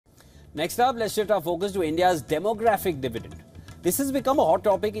Next up, let's shift our focus to India's demographic dividend. This has become a hot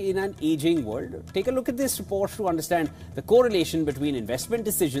topic in an aging world. Take a look at this report to understand the correlation between investment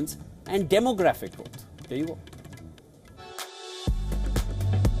decisions and demographic growth. There you go.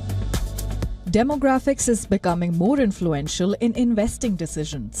 Demographics is becoming more influential in investing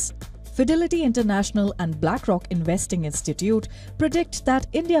decisions. Fidelity International and BlackRock Investing Institute predict that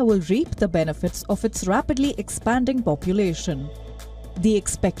India will reap the benefits of its rapidly expanding population. The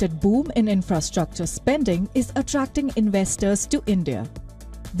expected boom in infrastructure spending is attracting investors to India.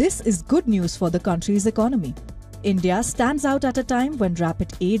 This is good news for the country's economy. India stands out at a time when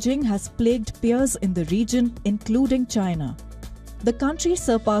rapid aging has plagued peers in the region, including China. The country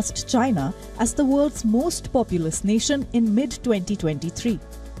surpassed China as the world's most populous nation in mid-2023.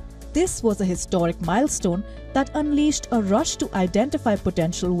 This was a historic milestone that unleashed a rush to identify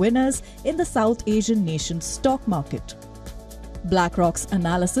potential winners in the South Asian nation's stock market. BlackRock's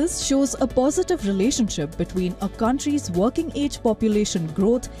analysis shows a positive relationship between a country's working-age population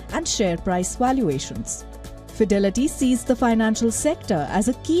growth and share price valuations. Fidelity sees the financial sector as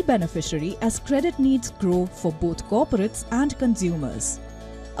a key beneficiary as credit needs grow for both corporates and consumers.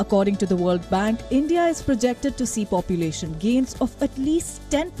 According to the World Bank, India is projected to see population gains of at least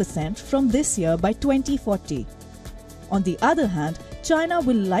 10% from this year by 2040. On the other hand, China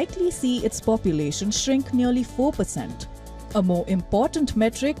will likely see its population shrink nearly 4%. A more important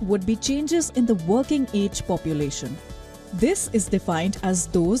metric would be changes in the working age population. This is defined as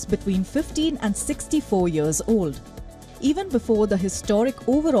those between 15 and 64 years old. Even before the historic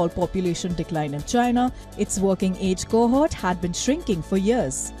overall population decline in China, its working age cohort had been shrinking for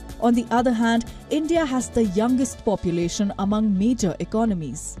years. On the other hand, India has the youngest population among major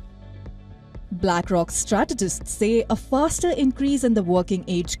economies. BlackRock strategists say a faster increase in the working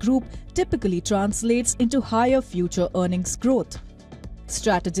age group typically translates into higher future earnings growth.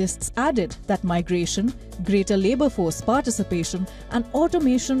 Strategists added that migration, greater labor force participation, and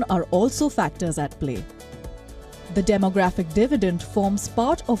automation are also factors at play. The demographic dividend forms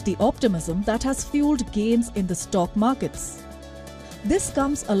part of the optimism that has fueled gains in the stock markets. This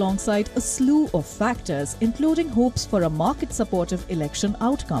comes alongside a slew of factors, including hopes for a market-supportive election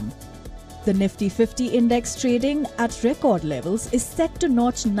outcome. The Nifty 50 index trading at record levels is set to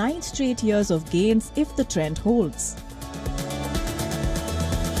notch 9 straight years of gains if the trend holds.